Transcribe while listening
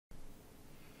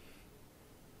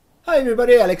Hi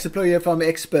everybody, Alex here from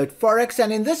Expert Forex,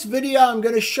 and in this video I'm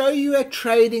going to show you a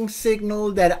trading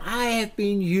signal that I have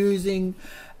been using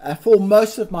for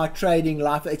most of my trading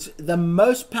life. It's the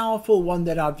most powerful one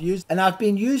that I've used, and I've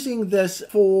been using this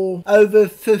for over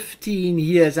 15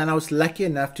 years, and I was lucky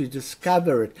enough to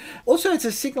discover it. Also, it's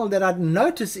a signal that I've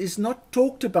noticed is not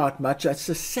talked about much. It's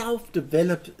a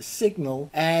self-developed signal,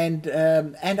 and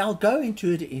I'll go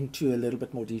into it into a little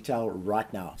bit more detail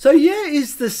right now. So here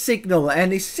is the signal,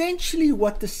 and essentially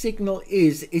what the signal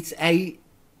is, it's a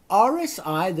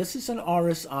RSI. This is an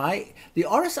RSI. The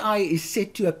RSI is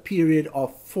set to a period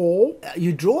of 4.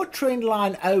 You draw a trend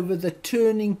line over the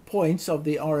turning points of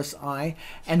the RSI,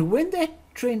 and when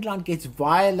that trend line gets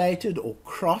violated or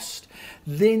crossed,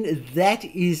 then that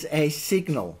is a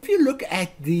signal. If you look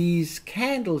at these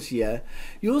candles here,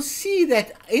 you'll see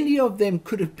that any of them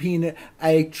could have been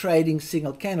a trading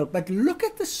signal candle, but look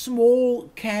at the small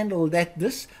candle that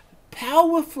this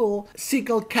powerful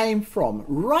signal came from.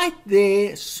 Right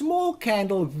there, small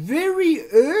candle, very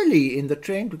early in the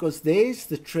trend, because there's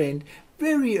the trend,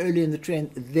 very early in the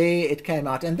trend, there it came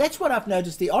out. And that's what I've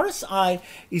noticed. The RSI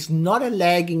is not a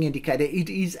lagging indicator, it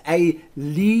is a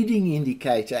leading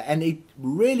indicator, and it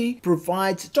really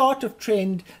provides start of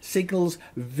trend signals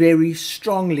very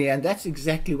strongly, and that's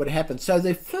exactly what happened. So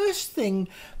the first thing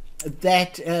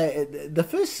that the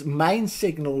first main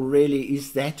signal really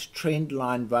is that trend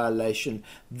line violation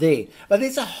there, but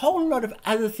there's a whole lot of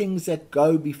other things that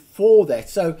go before that.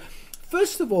 So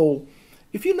first of all,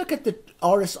 if you look at the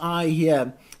RSI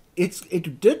here,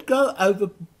 it did go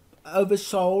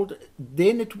oversold,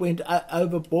 then it went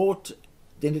overbought,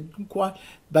 then it didn't quite,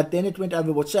 but then it went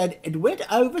overbought. So it went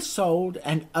oversold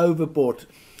and overbought.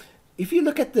 If you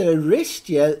look at the rest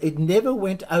here, it never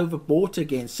went overbought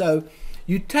again. So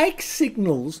you take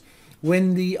signals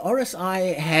when the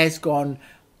RSI has gone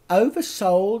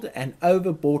oversold and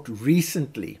overbought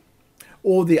recently,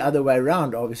 or the other way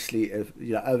around, obviously,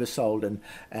 oversold and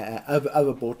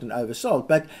overbought and oversold.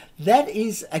 But that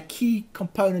is a key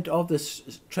component of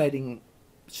this trading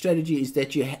strategy, is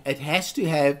that it has to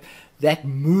have that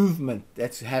movement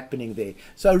that's happening there.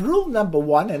 So rule number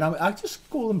one, and I just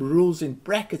call them rules in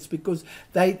brackets because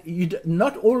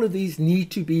not all of these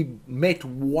need to be met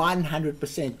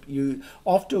 100%.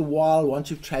 After a while,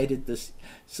 once you've traded this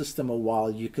system a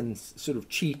while, you can sort of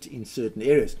cheat in certain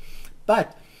areas.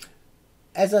 But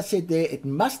as I said there, it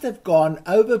must have gone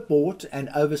overbought and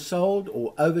oversold,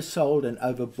 or oversold and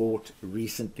overbought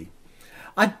recently.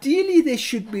 Ideally, there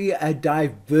should be a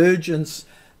divergence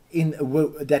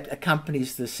that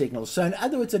accompanies the signal. So in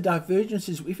other words, a divergence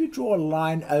is if you draw a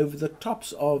line over the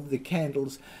tops of the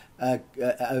candles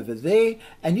over there,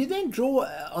 and you then draw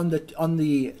on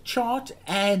the chart,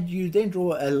 and you then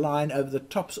draw a line over the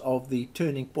tops of the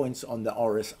turning points on the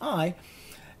RSI.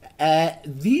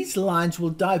 These lines will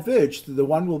diverge. The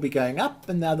one will be going up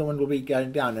and the other one will be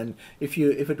going down. And if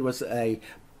it was a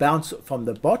bounce from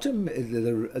the bottom,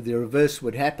 the reverse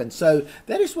would happen. So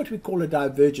that is what we call a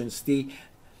divergence.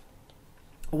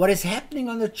 What is happening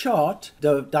on the chart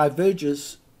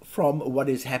diverges from what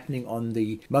is happening on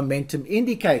the momentum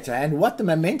indicator. And what the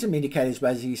momentum indicator is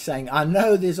basically saying, I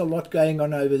know there's a lot going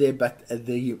on over there, but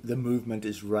the movement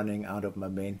is running out of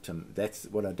momentum. That's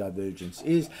what a divergence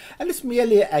is. And it's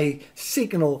merely a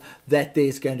signal that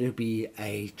there's going to be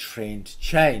a trend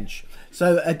change.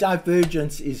 So a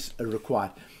divergence is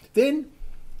required. Then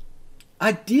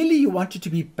ideally, you want it to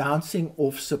be bouncing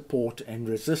off support and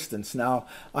resistance. Now,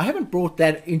 I haven't brought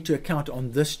that into account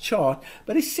on this chart,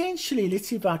 but essentially, let's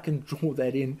see if I can draw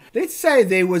that in. Let's say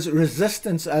there was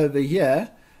resistance over here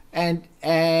and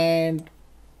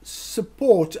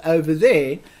support over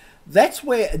there. That's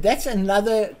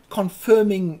another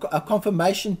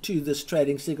confirmation to this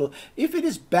trading signal. If it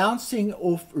is bouncing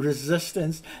off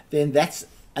resistance, then that's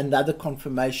another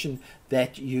confirmation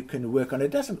that you can work on.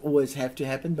 It doesn't always have to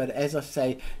happen, but as I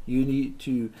say, you need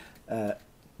to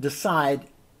decide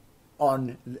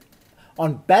on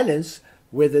balance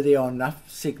whether there are enough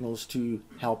signals to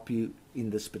help you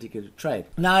in this particular trade.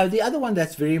 Now, the other one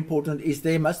that's very important is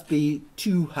there must be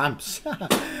two humps.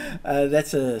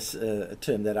 That's a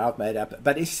term that I've made up,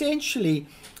 but essentially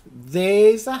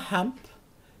there's a hump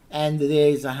and there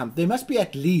is a hump. There must be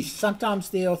at least,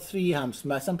 sometimes there are 3 humps,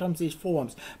 sometimes there's 4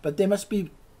 humps, but there must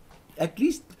be at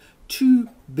least 2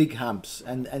 big humps,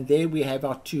 and there we have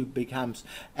our 2 big humps,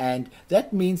 and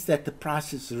that means that the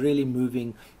price is really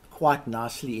moving quite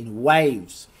nicely in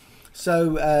waves.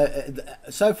 So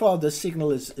so far the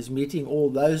signal is meeting all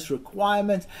those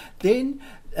requirements. Then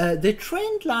the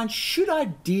trend line should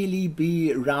ideally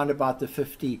be around about the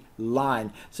 50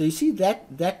 line. So you see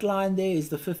that line there is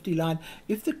the 50 line.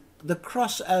 If the the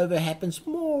crossover happens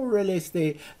more or less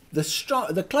there.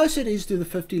 The closer it is to the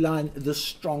 50 line, the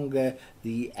stronger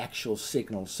the actual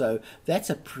signal. So that's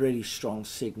a pretty strong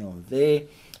signal there.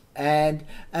 And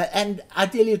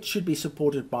ideally it should be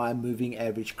supported by a moving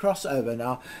average crossover.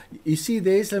 Now you see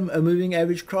there's a moving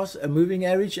average the moving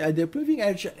average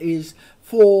is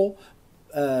 4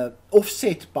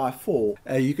 offset by 4.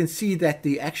 You can see that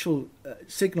the actual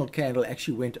signal candle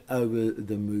actually went over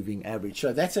the moving average.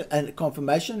 So that's a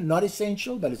confirmation, not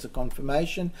essential, but it's a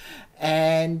confirmation.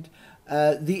 And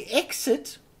the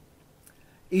exit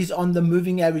is on the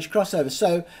moving average crossover.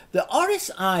 So the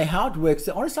RSI, how it works,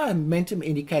 the RSI momentum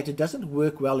indicator doesn't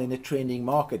work well in a trending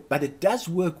market, but it does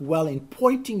work well in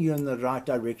pointing you in the right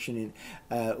direction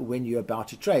when you're about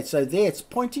to trade. So there it's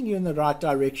pointing you in the right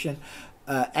direction.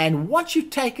 And once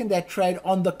you've taken that trade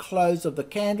on the close of the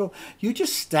candle, you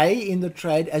just stay in the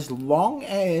trade as long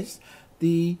as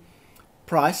the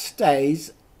price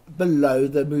stays below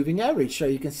the moving average. So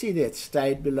you can see there it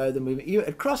stayed below the moving.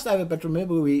 It crossed over, but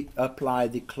remember we apply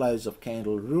the close of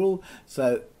candle rule.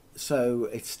 So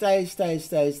it stays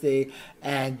there,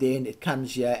 and then it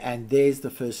comes here, and there's the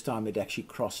first time it actually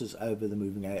crosses over the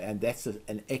moving average, and that's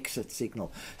an exit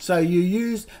signal. So you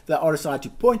use the RSI to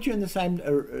point you in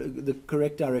the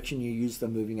correct direction. You use the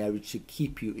moving average to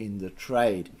keep you in the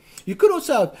trade. You could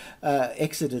also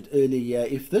exit it earlier.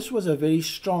 If this was a very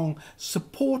strong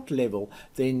support level,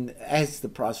 then as the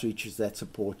price reaches that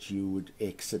support, you would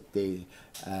exit there.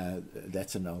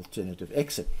 That's an alternative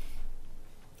exit.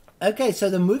 Okay, so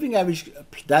the moving average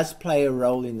does play a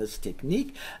role in this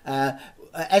technique.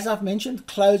 As I've mentioned,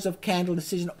 close of candle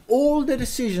decision. All the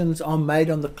decisions are made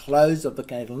on the close of the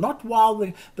candle, not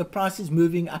while the price is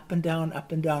moving up and down,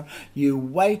 up and down. You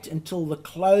wait until the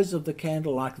close of the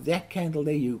candle, like that candle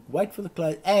there. You wait for the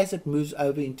close. As it moves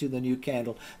over into the new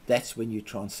candle, that's when you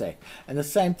transact. And the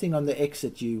same thing on the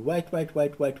exit. You wait.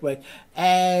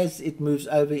 As it moves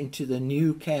over into the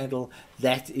new candle,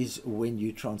 that is when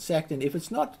you transact. And if it's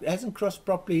hasn't crossed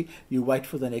properly, you wait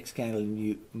for the next candle,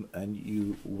 and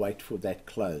you wait for that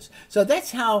close. So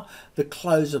that's how the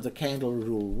close of the candle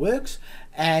rule works.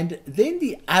 And then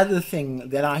the other thing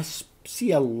that I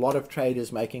see a lot of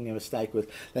traders making a mistake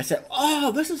with, they say,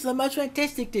 oh, this is the most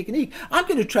fantastic technique, I'm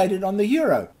going to trade it on the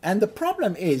euro. And the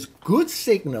problem is, good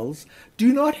signals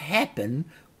do not happen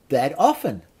that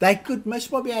often. They could most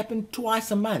probably happen twice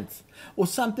a month or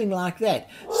something like that.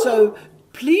 So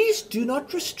please do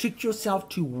not restrict yourself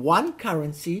to one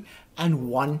currency and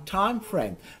one time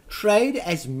frame. Trade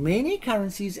as many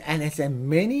currencies and as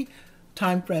many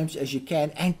time frames as you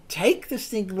can, and take the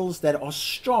signals that are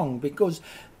strong, because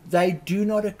they do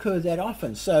not occur that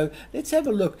often. So let's have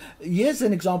a look. Here's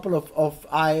an example of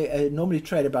I normally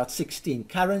trade about 16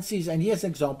 currencies, and here's an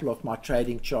example of my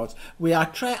trading charts where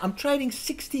I'm trading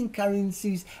 16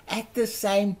 currencies at the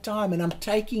same time, and I'm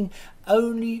taking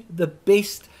only the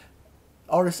best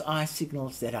RSI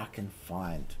signals that I can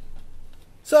find.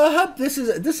 So I hope this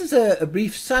is a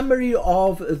brief summary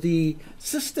of the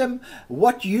system.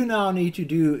 What you now need to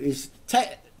do is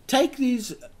take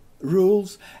these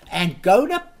rules and go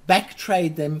to back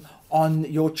trade them on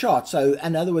your chart. So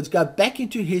in other words, go back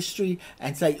into history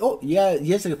and say, oh yeah,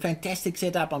 here's a fantastic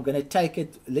setup, I'm going to take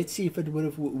it, let's see if it would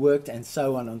have worked, and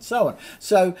so on and so on.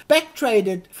 So back trade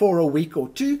it for a week or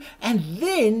two, and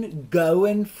then go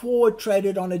and forward trade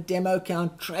it on a demo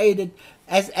account. Trade it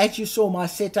as you saw my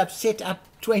setup. Set up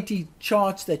 20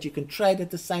 charts that you can trade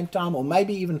at the same time, or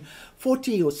maybe even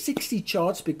 40 or 60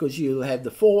 charts, because you'll have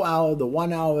the 4 hour, the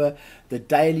 1 hour, the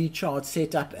daily chart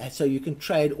set up, so you can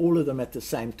trade all of them at the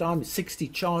same time. 60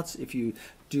 charts if you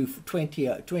do 20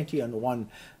 on one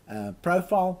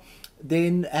profile,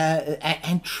 then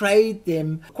and trade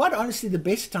them. Quite honestly, the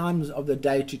best times of the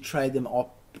day to trade them are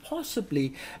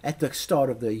possibly at the start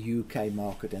of the UK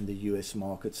market and the US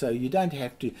market. So you don't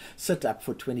have to sit up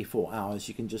for 24 hours.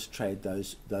 You can just trade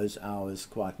those hours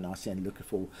quite nicely and look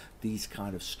for these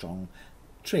kind of strong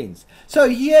trends. So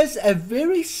here's a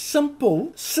very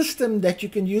simple system that you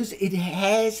can use. It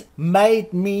has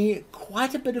made me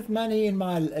quite a bit of money in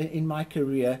my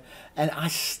career, and I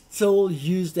still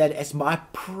use that as my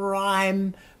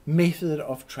prime method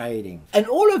of trading. And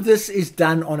all of this is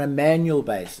done on a manual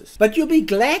basis. But you'll be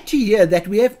glad to hear that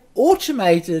we have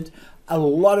automated a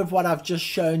lot of what I've just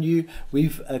shown you.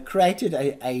 We've created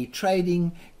a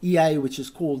trading EA, which is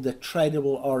called the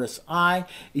tradable RSI.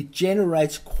 It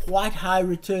generates quite high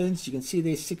returns. You can see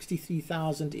there's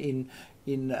 63,000 in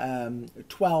in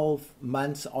 12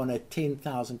 months on a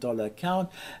 $10,000 account.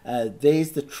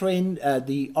 There's the trend,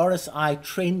 the RSI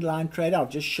Trendline trader. I've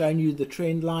just shown you the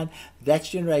trend line. That's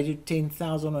generated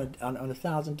 10,000 on a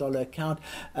 $1,000 account.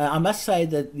 I must say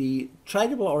that the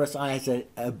tradable RSI has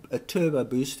a turbo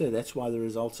booster. That's why the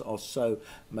results are so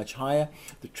much higher.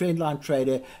 The trendline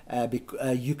trader,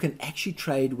 you can actually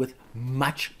trade with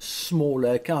much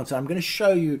smaller accounts. I'm going to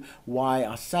show you why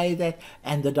I say that.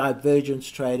 And the divergence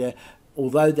trader,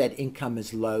 although that income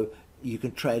is low, you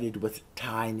can trade it with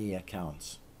tiny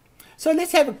accounts. So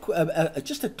let's have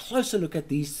just a closer look at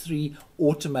these three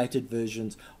automated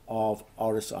versions of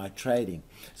RSI trading.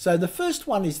 So the first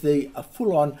one is the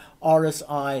full-on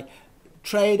RSI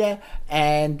trader,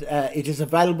 and it is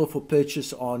available for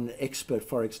purchase on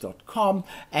expertforex.com,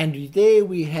 and there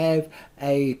we have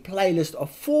a playlist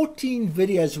of 14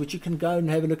 videos which you can go and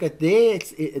have a look at.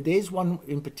 There's one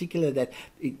in particular that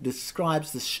it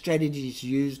describes the strategies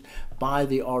used by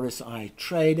the RSI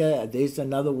trader. There's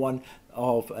another one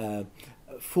of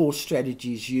 4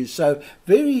 strategies used. So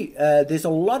there's a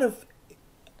lot of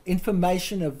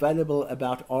information available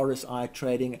about RSI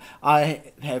trading.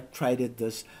 I have traded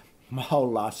this my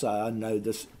whole life, so I know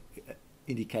this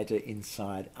indicator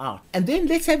inside out. And then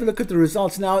let's have a look at the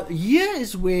results. Now, here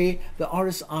is where the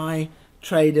RSI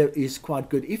trader is quite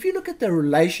good. If you look at the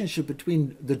relationship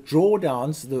between the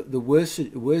drawdowns, the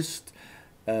worst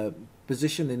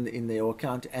position in their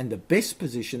account, and the best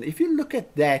position, if you look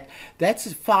at that,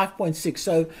 that's 5.6.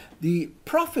 So the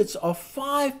profits are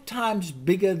 5 times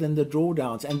bigger than the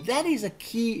drawdowns, and that is a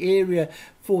key area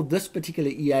for this particular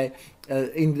EA.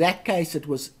 In that case, it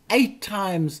was 8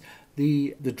 times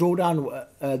the drawdown.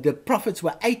 The profits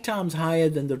were 8 times higher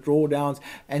than the drawdowns,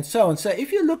 and so on. So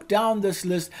if you look down this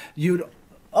list, you'd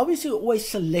obviously always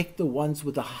select the ones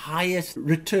with the highest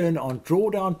return on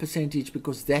drawdown percentage,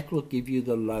 because that will give you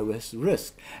the lowest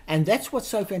risk. And that's what's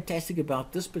so fantastic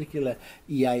about this particular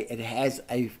EA. It has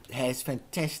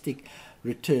fantastic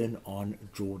return on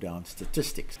drawdown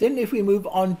statistics. Then if we move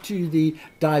on to the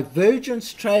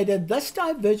divergence trader, this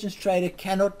divergence trader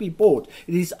cannot be bought.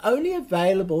 It is only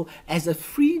available as a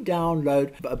free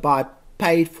download by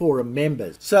paid forum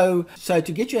members. So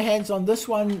to get your hands on this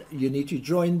one, you need to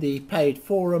join the paid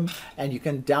forum, and you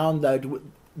can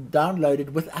download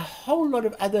it with a whole lot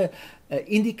of other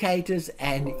indicators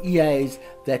and EAs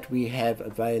that we have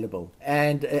available.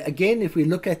 And again, if we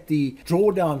look at the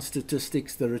drawdown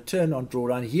statistics, the return on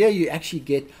drawdown, here you actually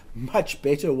get much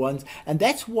better ones. And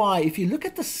that's why if you look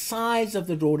at the size of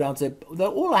the drawdowns, they're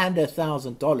all under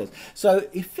 $1,000. So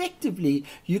effectively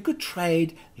you could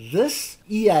trade this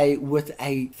EA with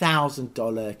a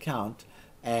 $1,000 account,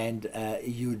 and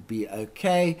you'd be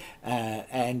okay.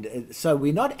 And so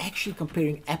we're not actually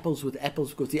comparing apples with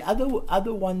apples, because the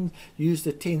other one used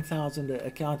a 10,000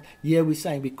 account. Here we're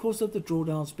saying because of the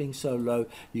drawdowns being so low,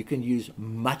 you can use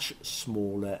much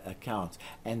smaller accounts,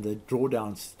 and the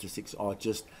drawdown statistics are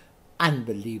just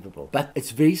unbelievable. But it's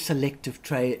very selective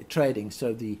trading,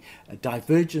 so the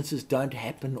divergences don't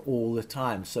happen all the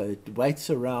time. So it waits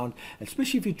around,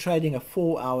 especially if you're trading a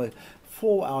 4-hour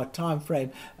time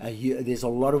frame. There's a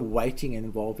lot of waiting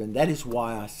involved, and that is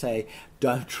why I say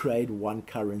don't trade one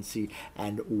currency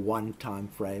and one time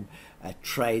frame.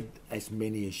 Trade as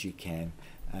many as you can,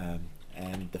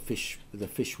 and the fish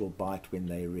will bite when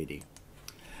they're ready.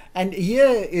 And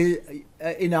here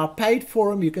in our paid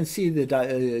forum, you can see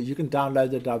you can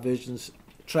download the divergence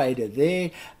trader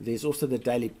there. There's also the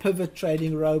daily pivot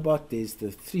trading robot. There's the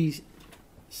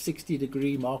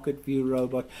 360-degree market view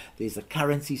robot. There's a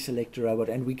currency selector robot,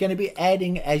 and we're going to be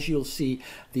adding, as you'll see,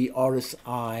 the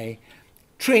RSI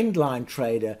Trendline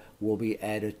trader will be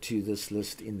added to this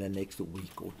list in the next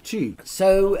week or 2.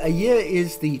 So here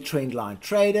is the Trendline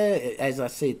trader. As I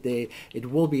said there, it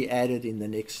will be added in the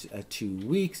next 2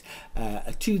 weeks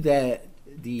to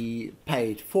the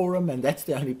paid forum, and that's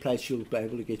the only place you'll be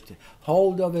able to get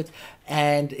hold of it.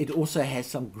 And it also has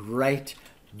some great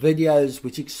videos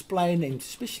which explain, and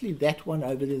especially that one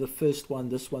over there, the first one,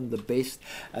 this one the best,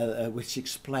 which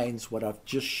explains what I've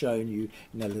just shown you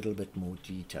in a little bit more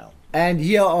detail. And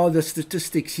here are the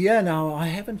statistics here. Now I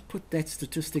haven't put that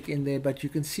statistic in there, but you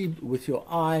can see with your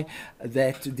eye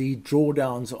that the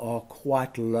drawdowns are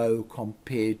quite low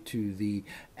compared to the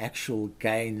actual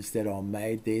gains that are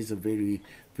made. There's a very,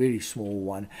 very small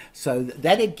one. So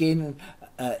that again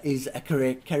is a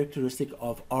correct characteristic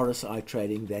of RSI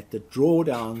trading, that the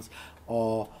drawdowns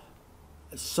are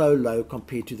so low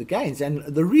compared to the gains. And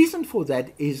the reason for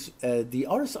that is the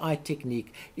RSI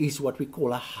technique is what we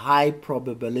call a high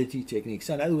probability technique.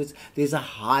 So in other words, there's a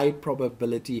high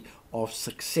probability of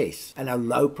success and a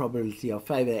low probability of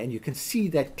favor, and you can see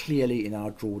that clearly in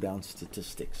our drawdown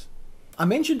statistics. I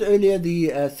mentioned earlier the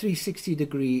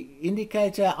 360-degree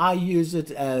indicator. I use it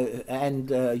and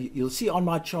you'll see on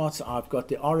my charts I've got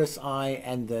the RSI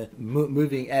and the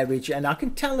moving average, and I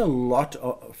can tell a lot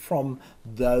from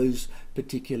those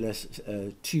particular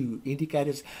two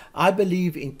indicators. I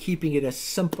believe in keeping it as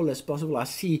simple as possible. I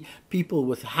see people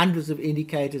with hundreds of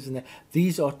indicators, and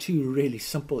these are two really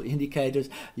simple indicators.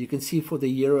 You can see for the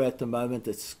euro at the moment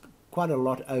it's quite a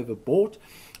lot overbought,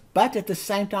 but at the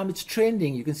same time it's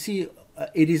trending. You can see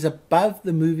it is above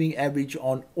the moving average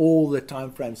on all the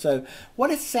time frames. So what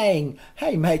it's saying,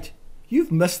 hey mate,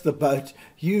 you've missed the boat.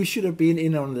 You should have been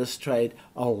in on this trade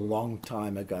a long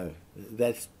time ago.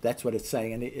 That's what it's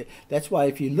saying, and that's why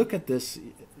if you look at this,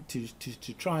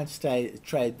 to try and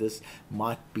trade this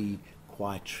might be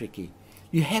quite tricky.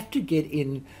 You have to get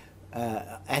in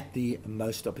at the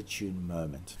most opportune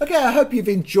moment. Okay, I hope you've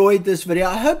enjoyed this video.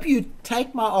 I hope you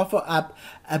take my offer up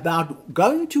about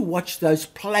going to watch those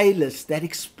playlists that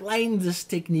explain this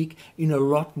technique in a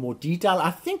lot more detail.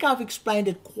 I think I've explained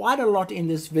it quite a lot in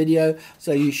this video,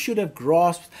 so you should have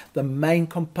grasped the main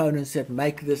components that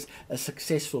make this a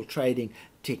successful trading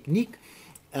technique.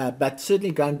 But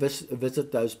certainly go and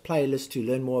visit those playlists to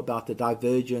learn more about the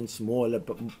divergence, more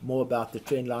about the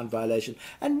trendline violation,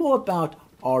 and more about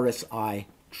RSI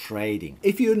trading.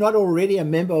 If you're not already a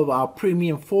member of our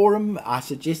premium forum, I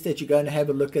suggest that you go and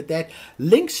have a look at that.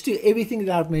 Links to everything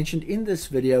that I've mentioned in this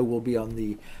video will be on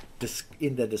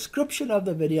in the description of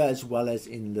the video, as well as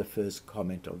in the first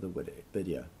comment of the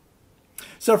video.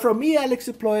 So from me, Alex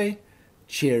Deploy,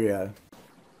 cheerio.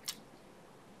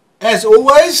 As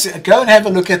always, go and have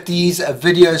a look at these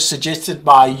videos suggested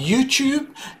by YouTube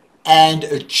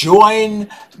and join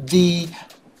the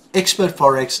Expert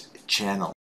Forex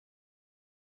channel.